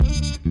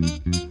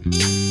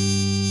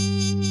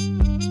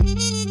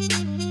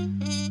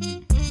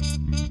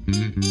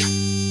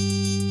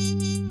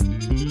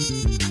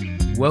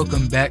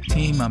Welcome back,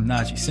 team. I'm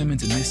Najee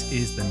Simmons, and this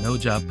is the No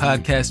Job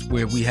Podcast,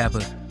 where we have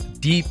a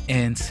deep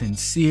and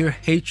sincere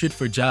hatred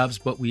for jobs,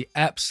 but we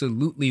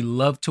absolutely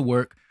love to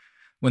work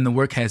when the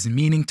work has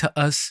meaning to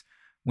us,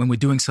 when we're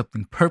doing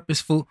something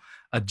purposeful.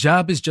 A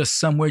job is just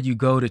somewhere you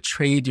go to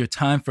trade your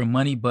time for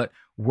money, but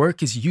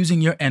work is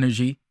using your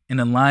energy in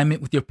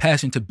alignment with your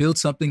passion to build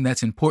something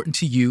that's important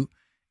to you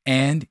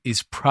and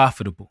is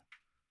profitable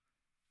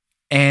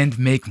and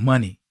make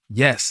money.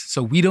 Yes,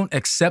 so we don't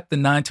accept the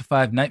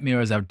 9-to-5 nightmare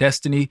as our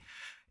destiny.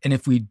 And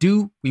if we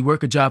do, we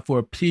work a job for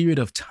a period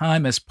of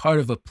time as part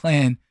of a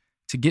plan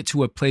to get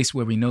to a place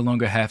where we no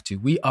longer have to.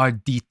 We are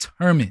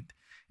determined,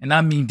 and I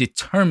mean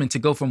determined, to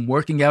go from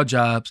working our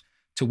jobs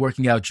to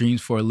working our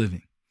dreams for a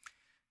living.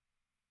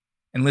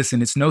 And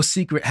listen, it's no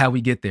secret how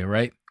we get there,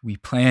 right? We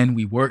plan,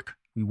 we work,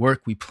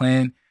 we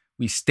plan,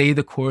 we stay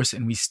the course,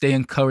 and we stay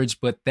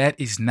encouraged, but that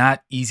is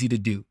not easy to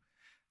do.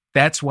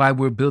 That's why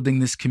we're building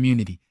this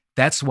community.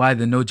 That's why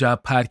the No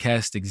Job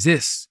Podcast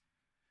exists.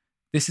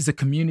 This is a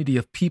community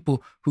of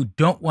people who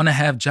don't want to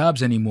have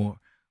jobs anymore.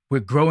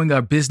 We're growing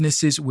our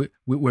businesses. We're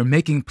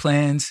making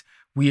plans.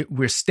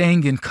 We're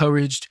staying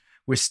encouraged.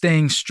 We're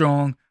staying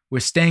strong. We're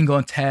staying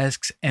on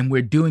tasks, and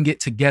we're doing it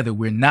together.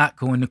 We're not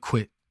going to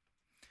quit.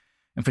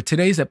 And for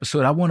today's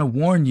episode, I want to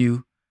warn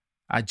you.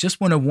 I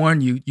just want to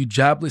warn you, you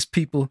jobless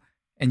people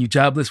and you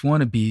jobless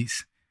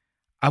wannabes.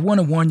 I want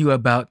to warn you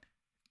about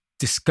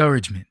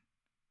discouragement.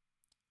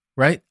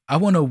 Right? I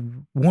want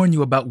to warn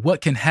you about what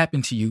can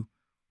happen to you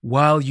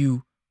while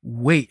you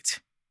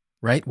wait,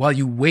 right? While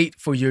you wait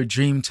for your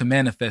dream to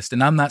manifest.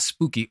 And I'm not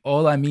spooky.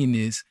 All I mean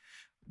is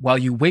while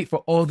you wait for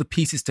all the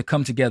pieces to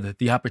come together,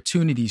 the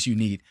opportunities you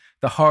need,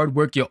 the hard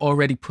work you're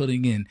already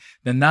putting in,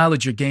 the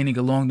knowledge you're gaining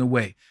along the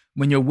way.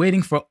 When you're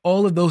waiting for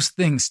all of those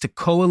things to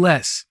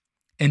coalesce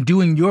and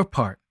doing your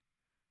part,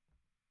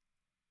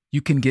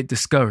 you can get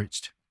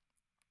discouraged.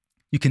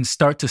 You can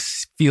start to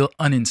feel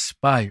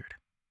uninspired,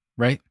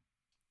 right?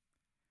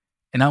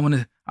 And I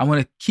want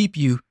to keep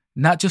you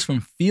not just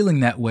from feeling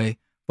that way,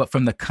 but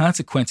from the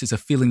consequences of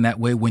feeling that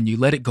way when you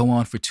let it go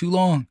on for too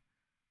long.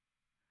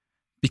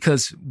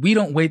 Because we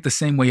don't wait the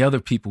same way other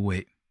people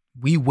wait.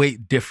 We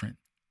wait different.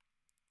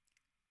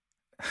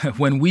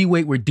 When we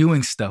wait, we're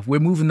doing stuff.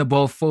 We're moving the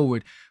ball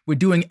forward. We're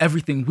doing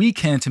everything we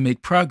can to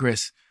make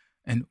progress.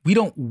 And we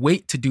don't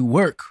wait to do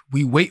work.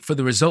 We wait for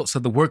the results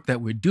of the work that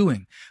we're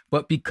doing.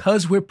 But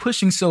because we're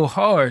pushing so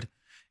hard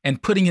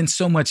and putting in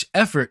so much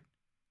effort,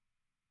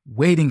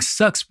 waiting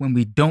sucks when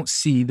we don't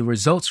see the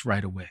results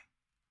right away.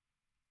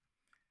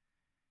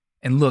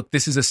 And look,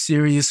 this is a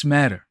serious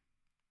matter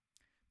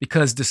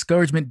because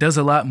discouragement does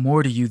a lot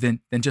more to you than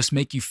just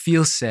make you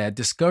feel sad.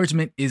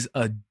 Discouragement is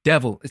a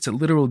devil. It's a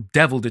literal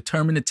devil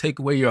determined to take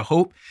away your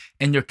hope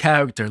and your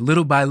character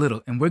little by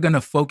little. And we're going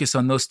to focus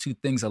on those two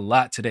things a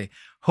lot today.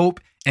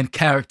 Hope and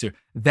character.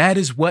 That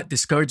is what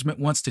discouragement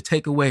wants to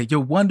take away. You're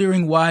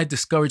wondering why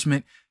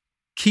discouragement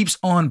keeps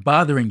on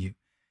bothering you.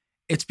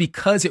 It's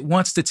because it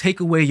wants to take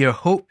away your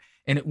hope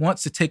and it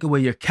wants to take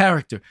away your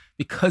character,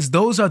 because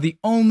those are the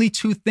only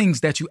two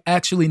things that you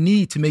actually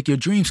need to make your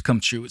dreams come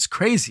true. It's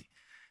crazy,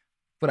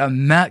 but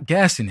I'm not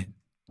gassing it.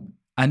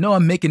 I know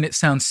I'm making it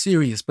sound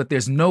serious, but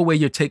there's no way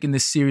you're taking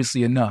this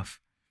seriously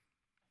enough.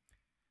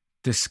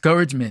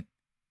 Discouragement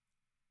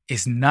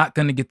is not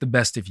going to get the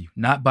best of you,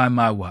 not by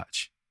my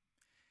watch.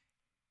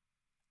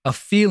 A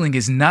feeling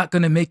is not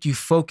going to make you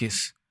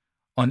focus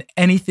on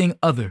anything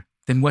other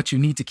than what you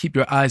need to keep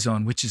your eyes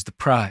on, which is the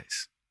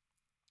prize.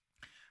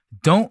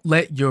 Don't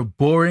let your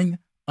boring,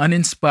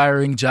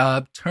 uninspiring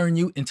job turn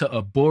you into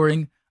a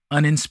boring,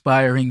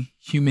 uninspiring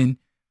human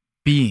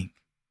being.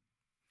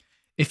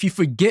 If you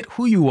forget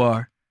who you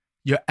are,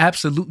 you're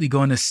absolutely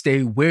going to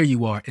stay where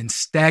you are. And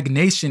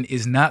stagnation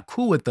is not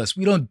cool with us.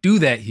 We don't do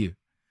that here.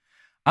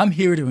 I'm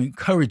here to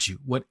encourage you.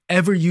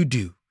 Whatever you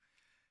do,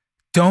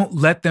 don't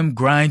let them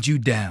grind you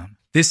down.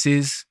 This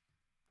is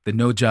the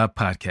No Job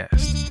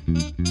Podcast.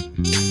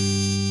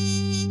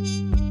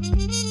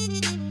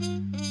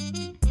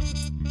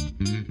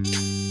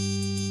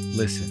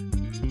 Listen,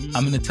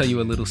 I'm going to tell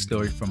you a little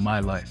story from my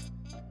life.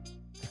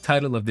 The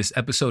title of this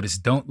episode is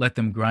Don't Let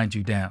Them Grind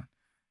You Down.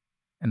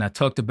 And I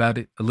talked about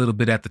it a little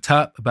bit at the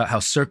top, about how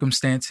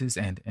circumstances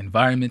and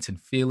environments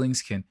and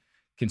feelings can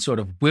sort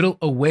of whittle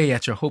away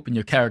at your hope and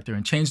your character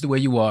and change the way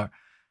you are.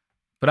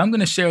 But I'm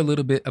going to share a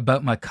little bit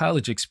about my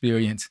college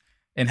experience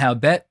and how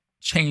that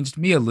changed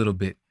me a little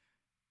bit.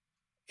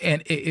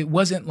 And it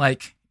wasn't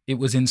like it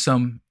was in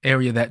some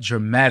area that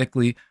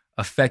dramatically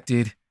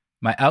affected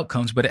my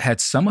outcomes, but it had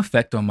some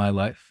effect on my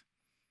life.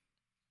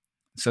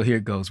 So here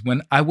it goes.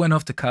 When I went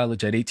off to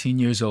college at 18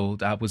 years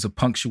old, I was a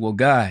punctual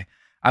guy.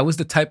 I was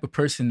the type of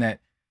person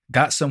that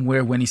got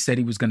somewhere when he said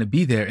he was going to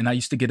be there. And I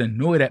used to get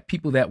annoyed at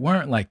people that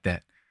weren't like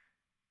that.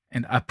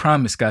 And I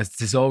promise, guys,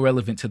 this is all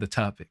relevant to the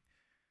topic.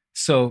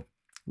 So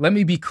let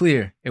me be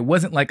clear. It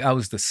wasn't like I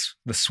was the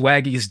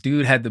swaggiest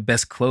dude, had the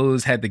best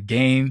clothes, had the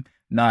game.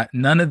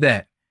 None of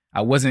that.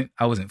 I wasn't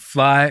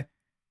fly,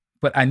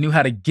 but I knew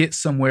how to get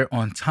somewhere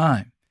on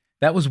time.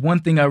 That was one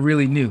thing I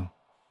really knew.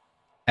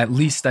 At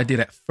least I did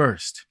at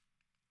first.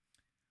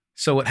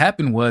 So what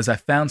happened was I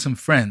found some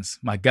friends,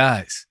 my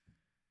guys.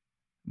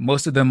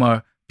 Most of them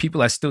are people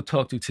I still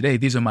talk to today.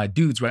 These are my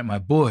dudes, right? My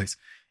boys.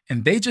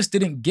 And they just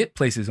didn't get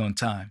places on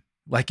time.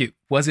 Like it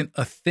wasn't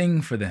a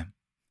thing for them.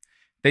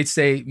 They'd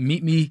say,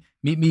 meet me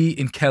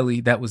in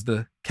Kelly. That was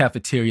the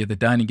cafeteria, the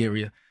dining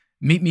area.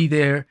 Meet me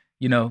there,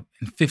 in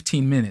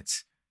 15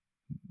 minutes.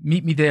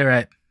 Meet me there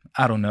at,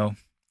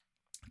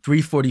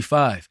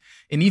 3:45.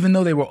 And even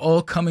though they were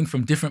all coming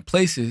from different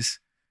places,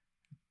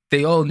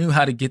 they all knew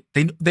how to get,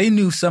 they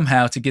knew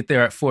somehow to get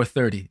there at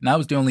 4:30. And I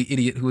was the only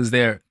idiot who was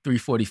there at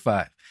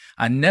 3:45.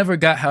 I never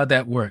got how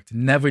that worked.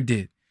 Never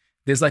did.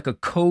 There's like a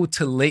code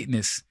to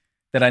lateness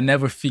that I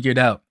never figured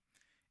out.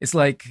 It's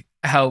like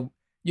how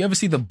you ever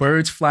see the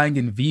birds flying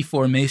in V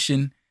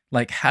formation?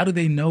 Like, how do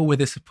they know where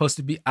they're supposed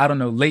to be? I don't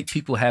know. Late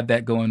people have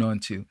that going on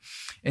too.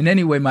 And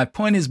anyway, my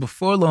point is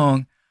before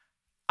long,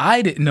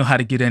 I didn't know how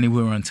to get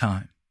anywhere on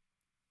time.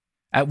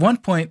 At one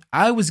point,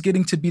 I was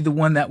getting to be the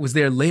one that was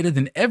there later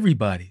than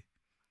everybody.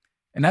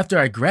 And after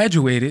I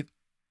graduated,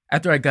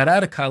 after I got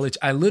out of college,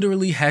 I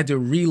literally had to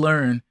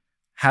relearn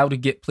how to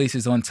get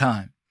places on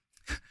time.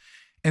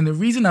 And the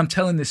reason I'm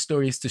telling this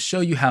story is to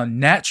show you how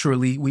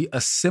naturally we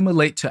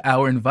assimilate to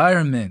our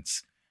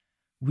environments.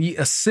 We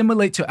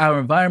assimilate to our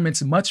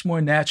environments much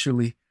more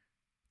naturally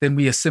than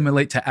we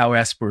assimilate to our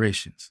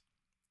aspirations.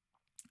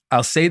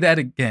 I'll say that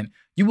again.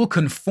 You will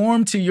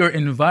conform to your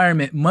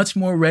environment much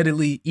more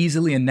readily,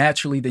 easily, and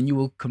naturally than you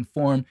will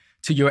conform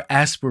to your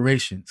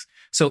aspirations.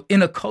 So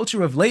in a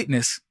culture of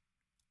lateness,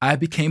 I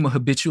became a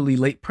habitually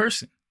late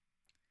person.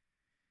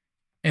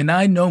 And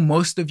I know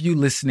most of you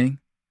listening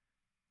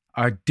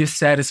are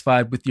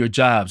dissatisfied with your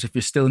jobs if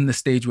you're still in the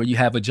stage where you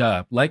have a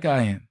job, like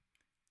I am.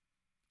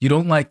 You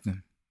don't like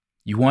them.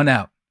 You want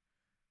out.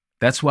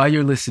 That's why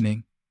you're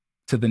listening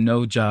to the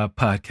No Job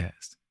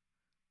Podcast.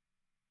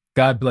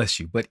 God bless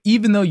you. But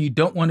even though you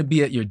don't want to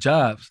be at your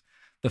jobs,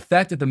 the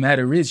fact of the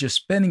matter is you're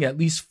spending at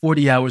least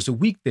 40 hours a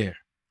week there.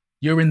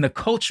 You're in the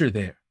culture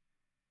there.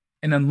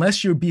 And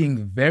unless you're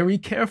being very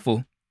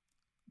careful,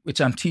 which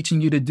I'm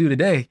teaching you to do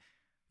today,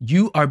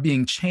 you are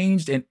being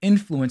changed and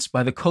influenced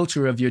by the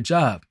culture of your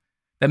job.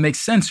 That makes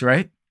sense,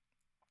 right?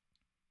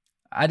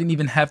 I didn't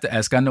even have to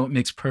ask. I know it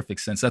makes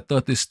perfect sense. I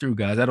thought this through,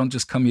 guys. I don't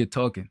just come here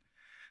talking.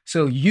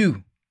 So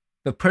you,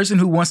 the person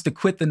who wants to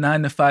quit the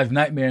 9-to-5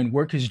 nightmare and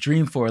work his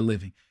dream for a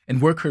living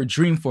and work her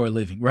dream for a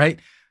living, right?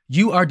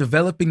 You are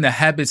developing the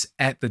habits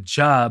at the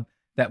job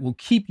that will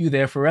keep you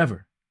there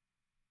forever.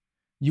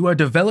 You are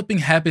developing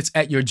habits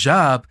at your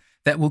job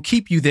that will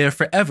keep you there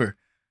forever.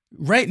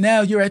 Right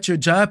now, you're at your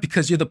job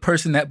because you're the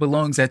person that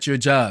belongs at your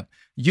job.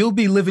 You'll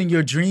be living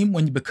your dream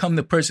when you become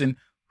the person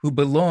who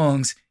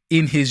belongs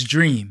in his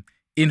dream,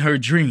 in her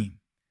dream,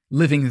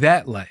 living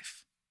that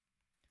life.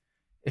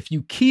 If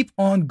you keep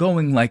on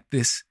going like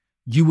this,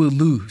 you will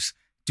lose.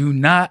 Do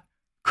not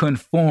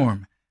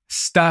conform.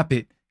 Stop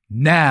it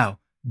now.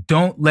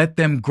 Don't let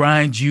them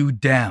grind you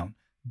down.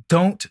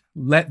 Don't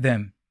let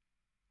them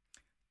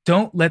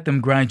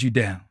grind you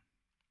down.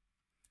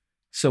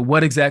 So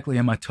what exactly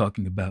am I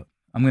talking about?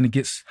 I'm going to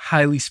get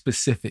highly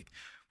specific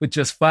with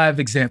just 5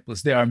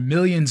 examples. There are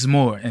millions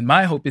more. And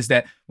my hope is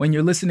that when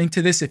you're listening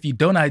to this, if you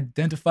don't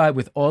identify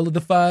with all of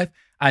the 5,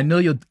 I know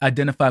you'll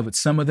identify with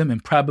some of them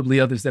and probably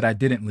others that I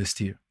didn't list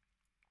here.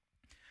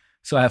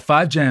 So I have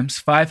 5 gems,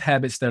 5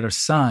 habits that are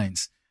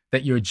signs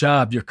that your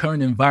job, your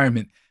current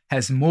environment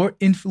has more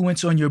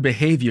influence on your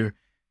behavior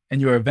and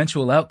your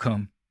eventual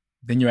outcome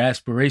than your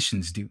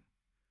aspirations do,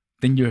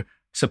 than your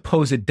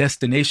supposed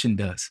destination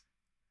does.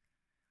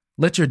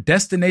 Let your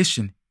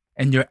destination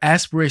and your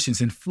aspirations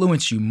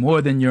influence you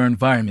more than your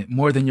environment,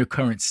 more than your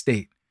current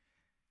state.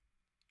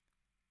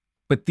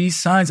 But these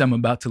signs I'm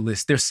about to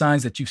list, they're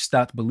signs that you've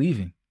stopped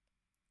believing.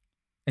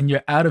 And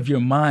you're out of your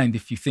mind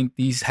if you think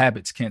these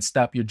habits can't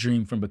stop your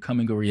dream from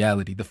becoming a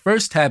reality. The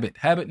first habit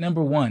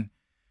number 1,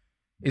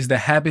 is the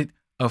habit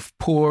of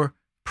poor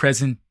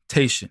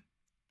presentation.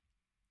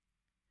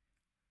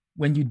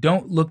 When you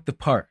don't look the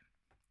part.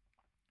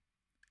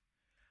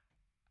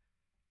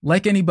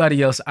 Like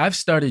anybody else, I've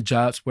started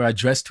jobs where I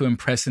dressed to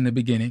impress in the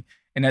beginning.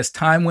 And as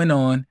time went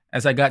on,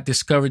 as I got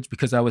discouraged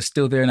because I was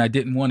still there and I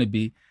didn't want to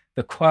be,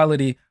 the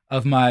quality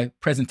of my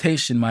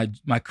presentation, my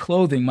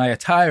clothing, my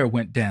attire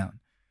went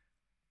down.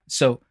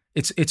 So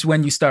it's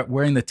when you start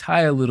wearing the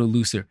tie a little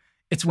looser.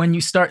 It's when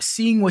you start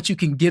seeing what you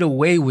can get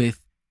away with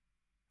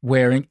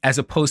wearing as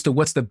opposed to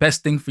what's the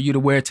best thing for you to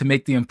wear to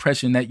make the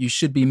impression that you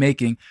should be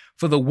making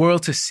for the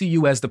world to see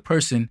you as the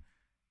person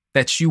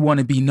that you want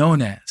to be known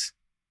as.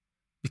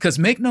 Because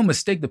make no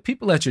mistake, the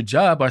people at your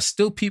job are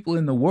still people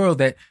in the world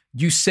that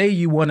you say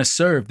you want to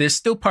serve. They're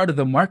still part of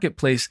the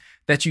marketplace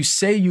that you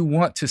say you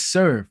want to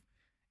serve.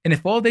 And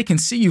if all they can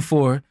see you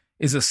for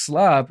is a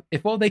slob,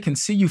 if all they can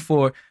see you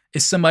for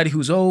is somebody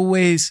who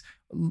always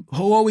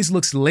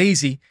looks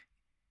lazy,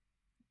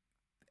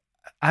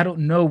 I don't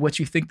know what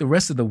you think the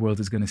rest of the world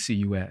is going to see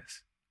you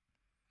as.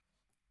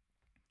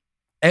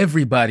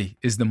 Everybody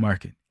is the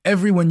market.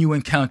 Everyone you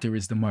encounter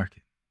is the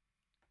market.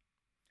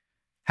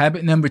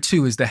 Habit number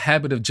 2 is the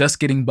habit of just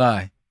getting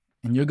by.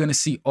 And you're going to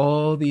see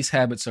all these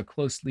habits are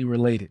closely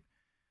related.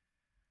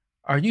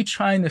 Are you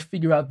trying to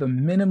figure out the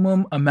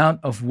minimum amount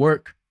of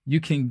work you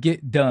can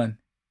get done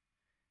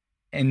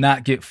and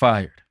not get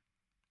fired?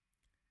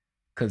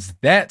 Because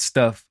that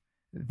stuff,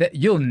 that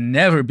you'll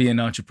never be an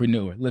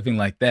entrepreneur living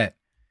like that.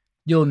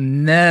 You'll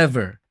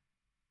never.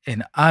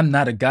 And I'm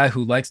not a guy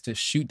who likes to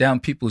shoot down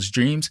people's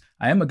dreams.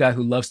 I am a guy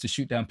who loves to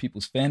shoot down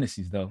people's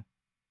fantasies, though,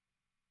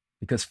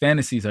 because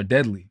fantasies are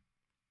deadly.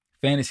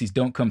 Fantasies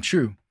don't come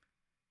true.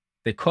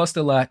 They cost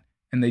a lot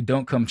and they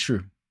don't come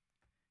true.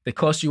 They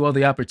cost you all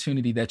the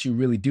opportunity that you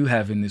really do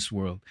have in this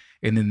world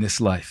and in this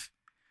life.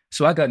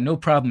 So I got no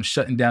problem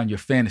shutting down your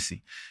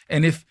fantasy.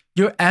 And if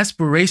your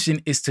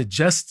aspiration is to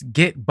just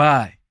get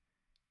by,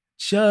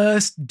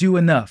 just do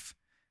enough,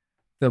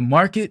 the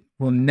market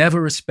will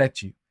never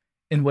respect you.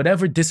 In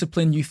whatever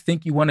discipline you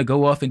think you want to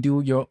go off and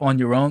do on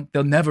your own,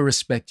 they'll never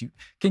respect you.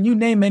 Can you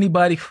name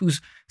anybody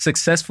who's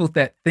successful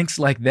that thinks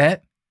like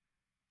that?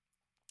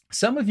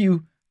 Some of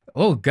you,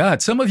 oh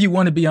God, some of you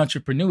want to be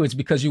entrepreneurs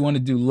because you want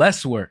to do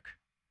less work.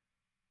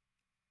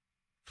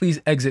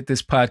 Please exit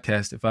this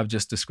podcast if I've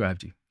just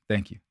described you.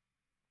 Thank you.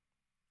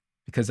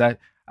 Because I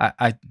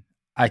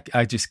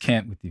just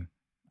can't with you.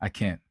 I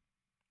can't.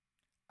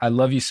 I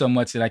love you so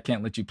much that I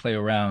can't let you play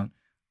around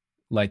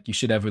like you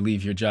should ever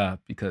leave your job.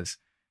 Because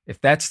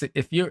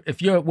if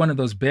you're one of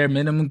those bare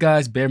minimum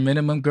guys, bare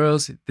minimum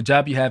girls, the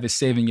job you have is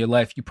saving your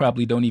life. You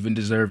probably don't even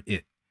deserve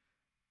it.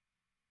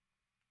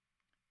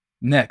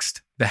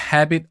 Next, the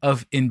habit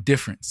of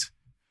indifference.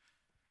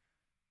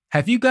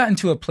 Have you gotten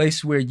to a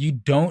place where you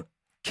don't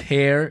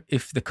care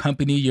if the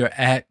company you're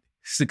at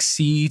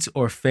succeeds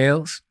or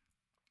fails?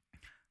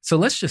 So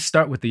let's just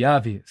start with the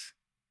obvious.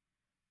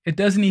 It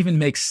doesn't even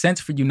make sense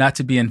for you not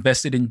to be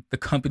invested in the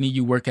company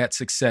you work at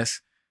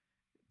success,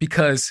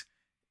 because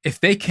if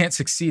they can't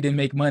succeed and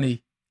make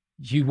money,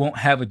 you won't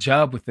have a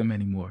job with them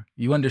anymore.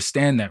 You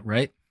understand that,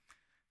 right?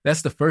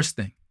 That's the first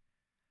thing.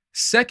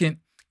 Second,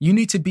 you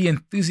need to be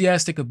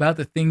enthusiastic about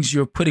the things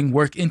you're putting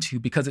work into,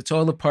 because it's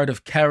all a part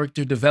of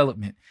character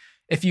development.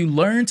 If you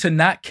learn to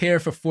not care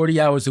for 40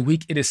 hours a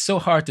week, it is so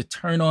hard to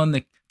turn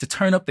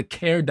up the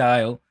care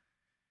dial,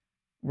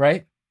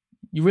 right?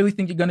 You really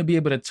think you're going to be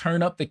able to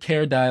turn up the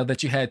care dial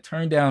that you had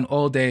turned down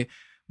all day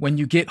when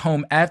you get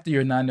home after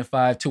your 9 to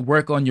 5 to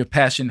work on your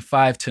passion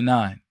 5 to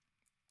 9?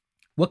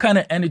 What kind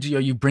of energy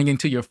are you bringing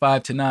to your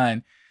 5 to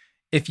 9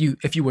 if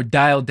you were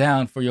dialed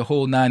down for your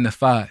whole 9 to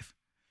 5?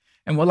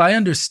 And while I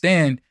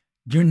understand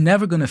you're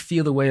never going to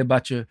feel the way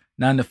about your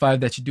 9 to 5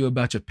 that you do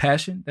about your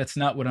passion, that's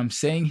not what I'm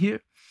saying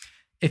here.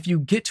 If you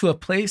get to a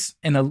place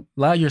and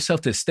allow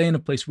yourself to stay in a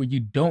place where you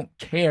don't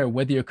care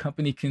whether your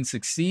company can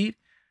succeed,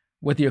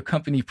 whether your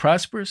company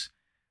prospers,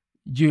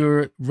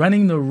 you're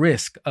running the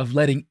risk of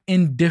letting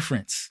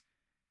indifference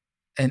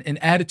and an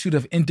attitude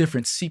of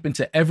indifference seep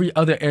into every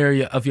other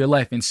area of your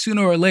life. And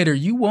sooner or later,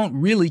 you won't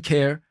really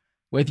care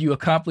whether you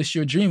accomplish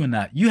your dream or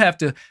not. You have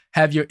to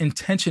have your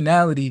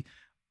intentionality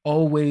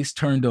always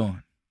turned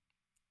on.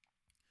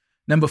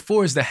 Number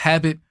 4 is the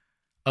habit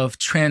of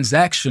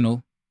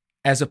transactional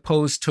as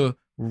opposed to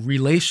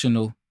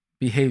relational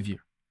behavior.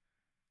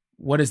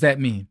 What does that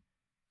mean?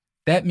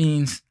 That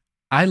means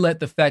I let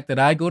the fact that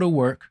I go to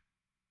work,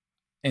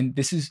 and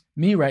this is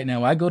me right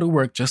now, I go to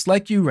work just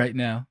like you right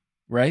now,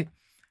 right?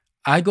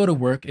 I go to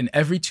work, and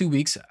every 2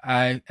 weeks,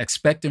 I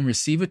expect and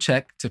receive a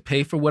check to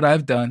pay for what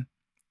I've done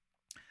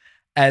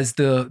as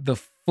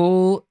the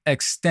full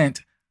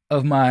extent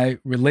of my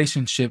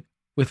relationship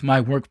with my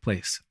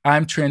workplace.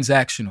 I'm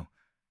transactional.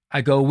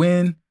 I go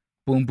in,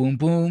 boom, boom,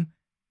 boom,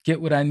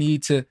 get what I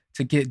need to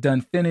get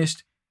done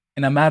finished,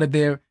 and I'm out of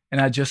there,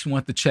 and I just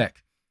want the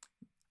check.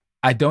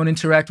 I don't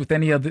interact with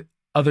any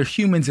other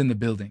humans in the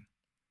building.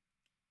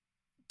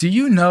 Do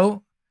you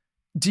know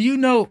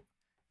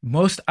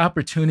most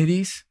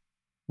opportunities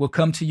will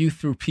come to you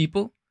through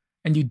people,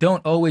 and you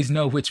don't always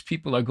know which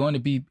people are going to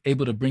be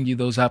able to bring you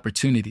those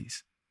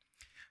opportunities.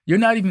 You're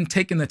not even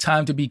taking the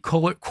time to be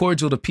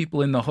cordial to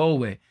people in the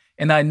hallway.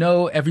 And I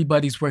know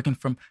everybody's working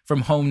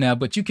from home now,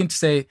 but you can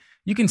say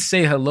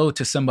hello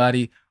to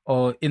somebody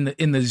or in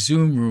the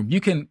Zoom room. You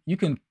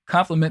can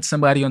compliment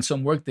somebody on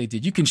some work they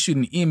did. You can shoot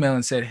an email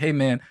and say, "Hey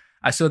man,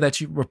 I saw that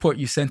report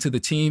you sent to the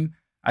team.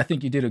 I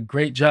think you did a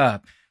great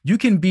job." You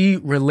can be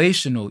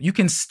relational. You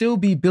can still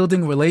be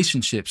building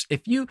relationships.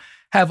 If you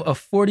have a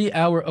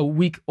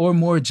 40-hour-a-week or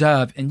more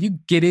job and you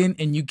get in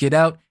and you get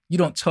out, you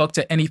don't talk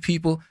to any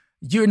people,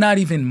 you're not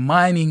even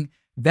mining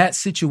that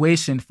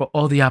situation for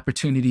all the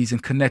opportunities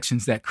and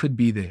connections that could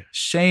be there.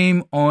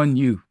 Shame on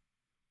you.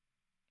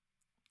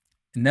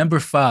 Number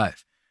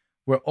 5,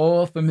 we're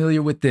all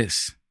familiar with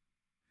this.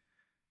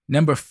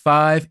 Number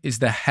 5 is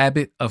the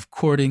habit of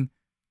courting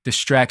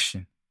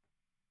distraction.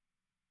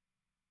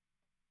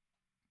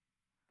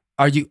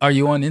 Are you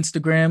on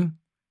Instagram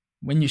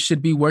when you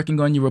should be working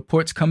on your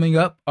reports coming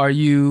up? Are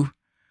you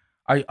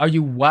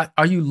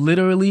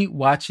literally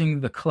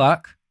watching the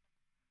clock?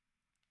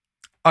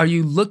 Are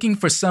you looking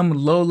for some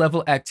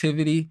low-level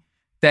activity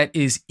that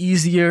is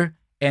easier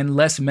and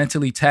less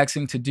mentally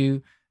taxing to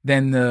do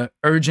than the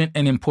urgent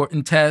and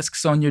important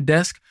tasks on your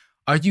desk?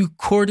 Are you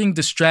courting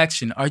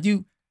distraction? Are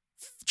you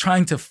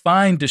trying to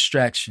find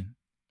distraction,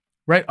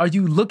 right? Are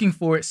you looking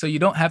for it so you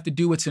don't have to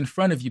do what's in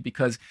front of you?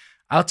 Because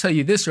I'll tell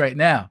you this right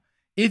now.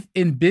 If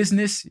in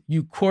business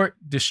you court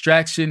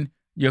distraction,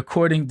 you're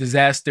courting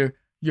disaster,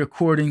 you're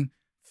courting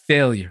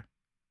failure.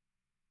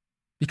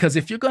 Because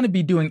if you're going to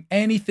be doing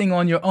anything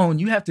on your own,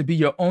 you have to be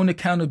your own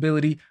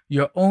accountability,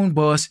 your own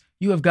boss.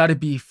 You have got to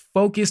be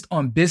focused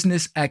on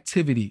business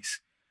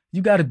activities.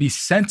 You got to be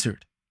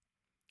centered.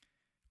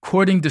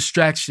 Courting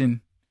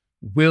distraction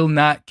will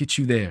not get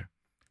you there.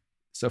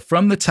 So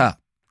from the top,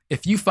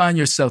 if you find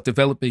yourself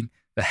developing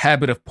the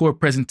habit of poor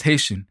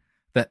presentation,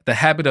 the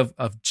habit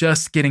of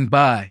just getting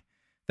by,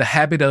 the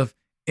habit of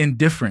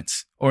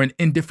indifference or an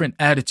indifferent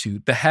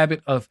attitude, the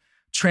habit of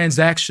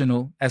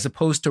transactional as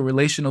opposed to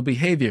relational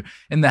behavior,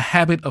 and the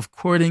habit of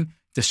courting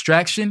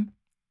distraction,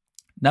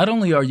 not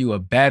only are you a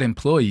bad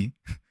employee,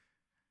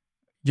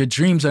 your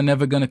dreams are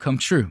never going to come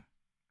true.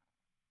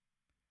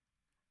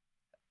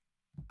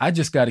 I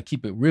just got to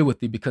keep it real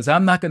with you because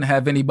I'm not going to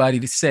have anybody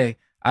to say,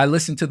 I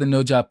listened to the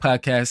No Job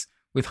podcast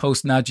with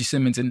host Najee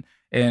Simmons and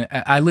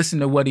I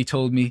listened to what he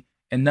told me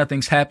and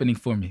nothing's happening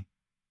for me.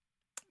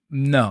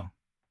 No,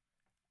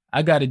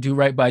 I got to do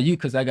right by you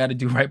because I got to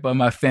do right by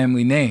my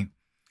family name.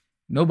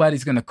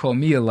 Nobody's going to call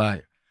me a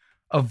liar.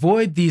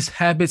 Avoid these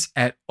habits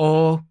at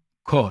all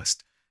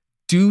costs.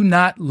 Do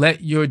not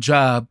let your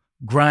job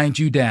grind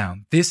you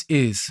down. This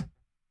is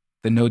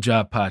the No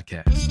Job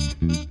Podcast.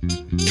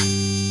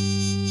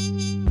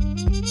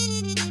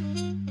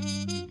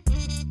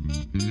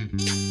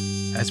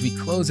 As we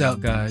close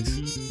out, guys,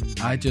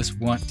 I just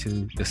want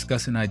to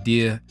discuss an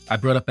idea I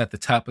brought up at the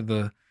top of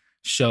the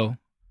show,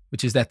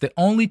 which is that the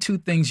only two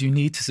things you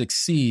need to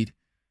succeed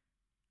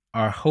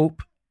are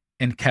hope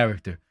and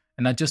character.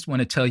 And I just want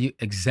to tell you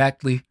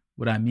exactly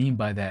what I mean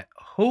by that.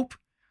 Hope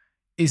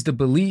is the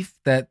belief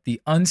that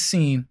the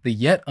unseen, the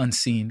yet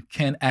unseen,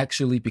 can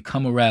actually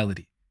become a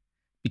reality,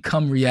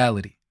 become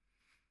reality.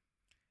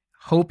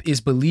 Hope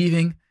is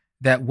believing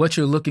that what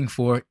you're looking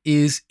for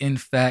is in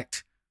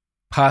fact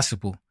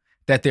possible,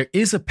 that there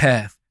is a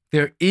path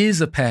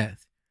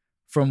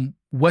from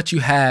what you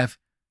have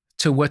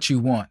to what you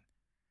want.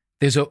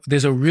 There's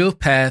a real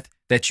path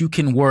that you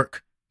can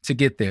work to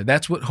get there.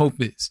 That's what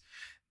hope is.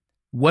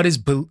 What is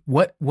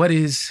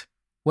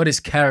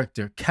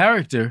character?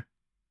 Character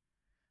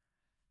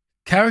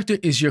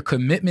is your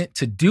commitment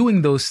to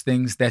doing those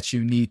things that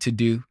you need to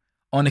do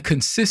on a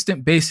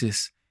consistent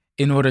basis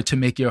in order to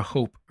make your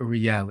hope a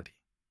reality.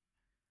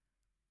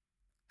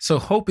 So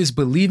hope is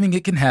believing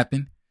it can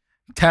happen.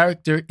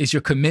 Character is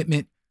your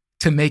commitment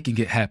to making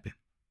it happen.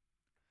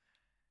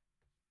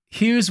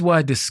 Here's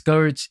why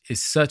discouraged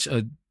is such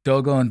a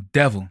doggone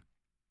devil.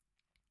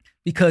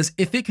 Because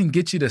if it can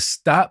get you to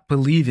stop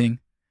believing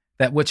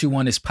that what you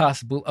want is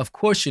possible, of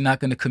course you're not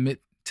going to commit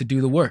to do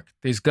the work.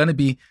 There's going to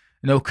be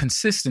no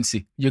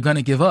consistency. You're going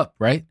to give up,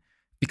 right?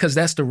 Because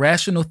that's the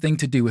rational thing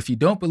to do. If you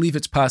don't believe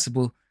it's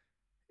possible,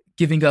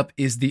 giving up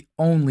is the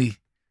only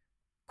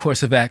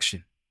course of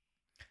action.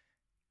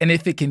 And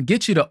if it can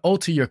get you to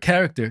alter your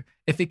character,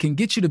 if it can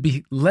get you to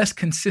be less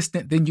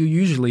consistent than you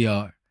usually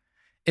are,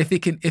 if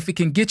it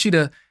can get you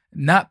to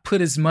not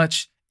put as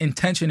much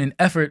intention and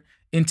effort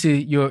into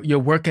your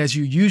work as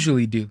you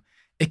usually do,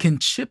 it can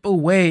chip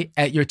away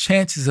at your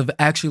chances of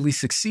actually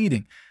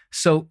succeeding.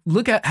 So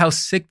look at how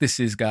sick this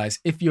is, guys.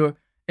 If your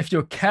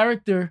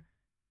character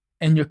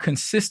and your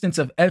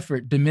consistency of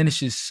effort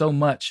diminishes so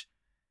much,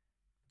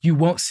 you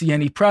won't see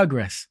any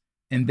progress,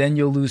 and then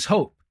you'll lose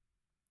hope.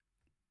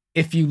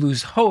 If you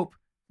lose hope,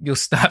 you'll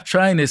stop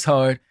trying as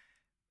hard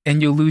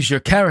and you'll lose your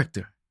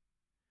character.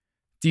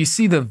 Do you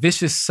see the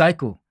vicious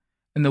cycle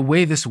and the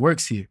way this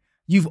works here?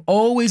 You've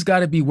always got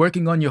to be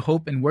working on your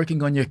hope and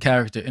working on your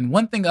character. And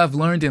one thing I've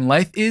learned in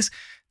life is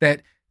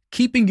that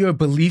keeping your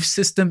belief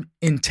system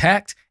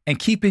intact and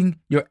keeping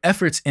your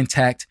efforts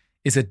intact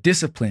is a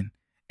discipline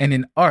and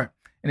an art.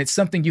 And it's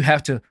something you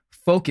have to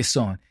focus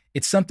on.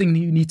 It's something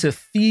you need to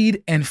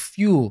feed and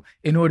fuel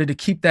in order to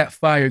keep that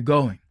fire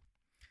going.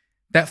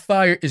 That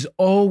fire is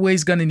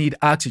always going to need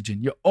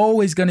oxygen. You're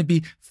always going to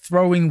be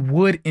throwing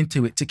wood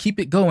into it to keep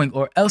it going,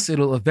 or else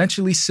it'll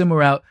eventually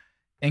simmer out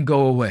and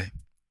go away.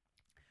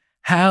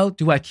 How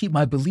do I keep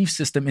my belief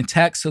system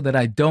intact so that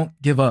I don't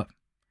give up,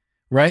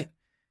 right?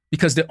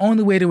 Because the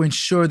only way to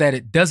ensure that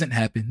it doesn't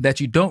happen, that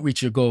you don't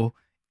reach your goal,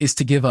 is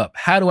to give up.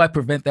 How do I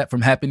prevent that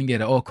from happening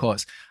at all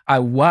costs? I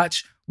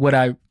watch what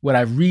I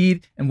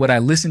read and what I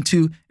listen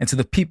to, and to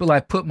the people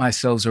I put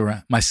myself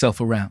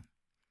around.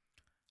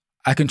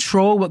 I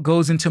control what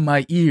goes into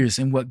my ears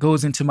and what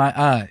goes into my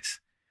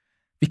eyes,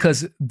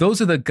 because those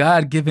are the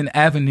God-given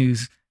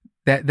avenues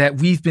that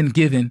we've been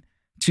given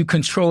to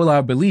control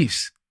our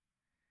beliefs.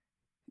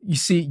 You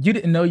see, you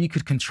didn't know you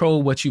could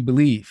control what you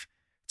believe.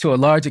 To a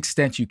large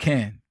extent, you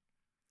can.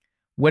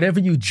 Whatever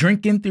you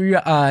drink in through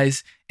your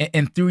eyes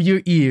and through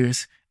your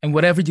ears, and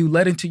whatever you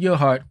let into your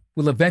heart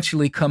will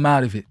eventually come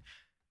out of it.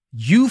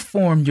 You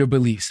form your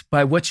beliefs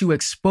by what you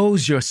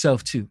expose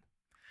yourself to.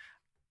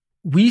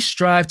 We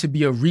strive to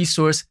be a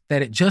resource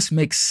that it just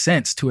makes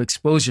sense to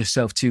expose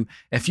yourself to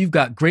if you've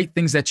got great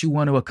things that you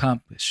want to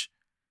accomplish.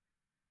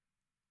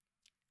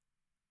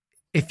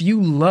 If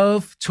you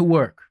love to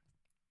work,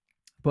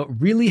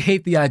 but really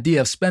hate the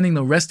idea of spending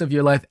the rest of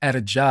your life at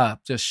a job,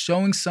 just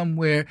showing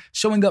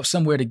up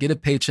somewhere to get a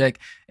paycheck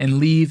and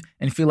leave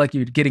and feel like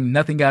you're getting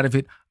nothing out of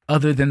it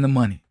other than the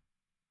money.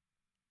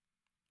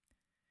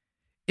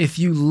 If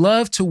you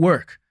love to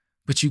work,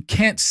 but you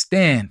can't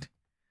stand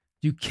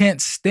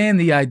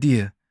the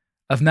idea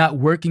of not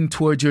working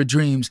towards your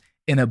dreams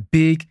in a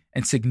big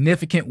and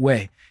significant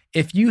way.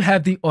 If you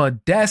have the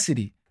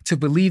audacity to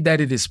believe that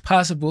it is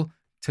possible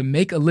to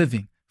make a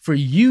living, for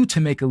you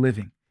to make a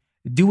living,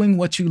 doing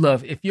what you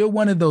love, if you're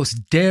one of those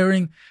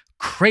daring,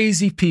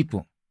 crazy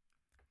people,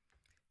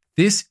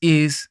 this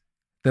is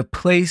the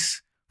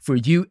place for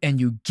you, and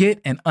you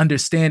get and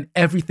understand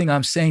everything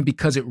I'm saying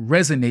because it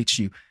resonates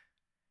you.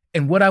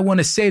 And what I want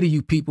to say to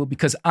you people,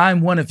 because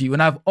I'm one of you,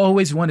 and I've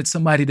always wanted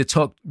somebody to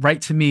talk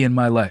right to me in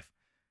my life.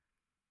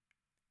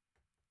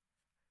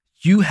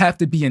 You have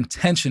to be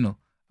intentional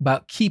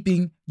about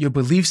keeping your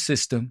belief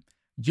system.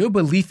 Your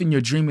belief in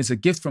your dream is a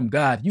gift from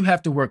God. You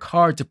have to work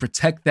hard to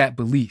protect that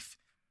belief.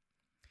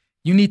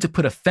 You need to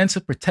put a fence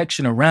of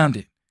protection around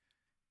it.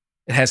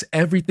 It has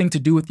everything to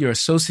do with your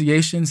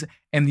associations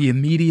and the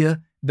media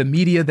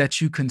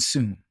that you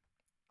consume.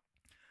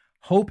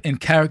 Hope and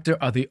character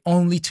are the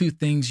only two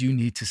things you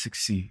need to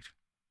succeed.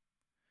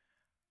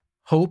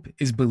 Hope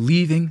is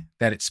believing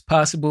that it's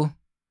possible.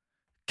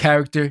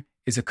 Character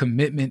is a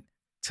commitment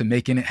to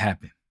making it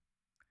happen.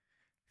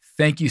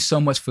 Thank you so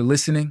much for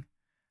listening.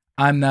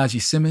 I'm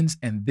Najee Simmons,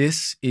 and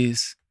this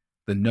is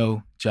the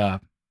No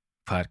Job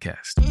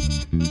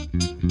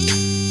Podcast.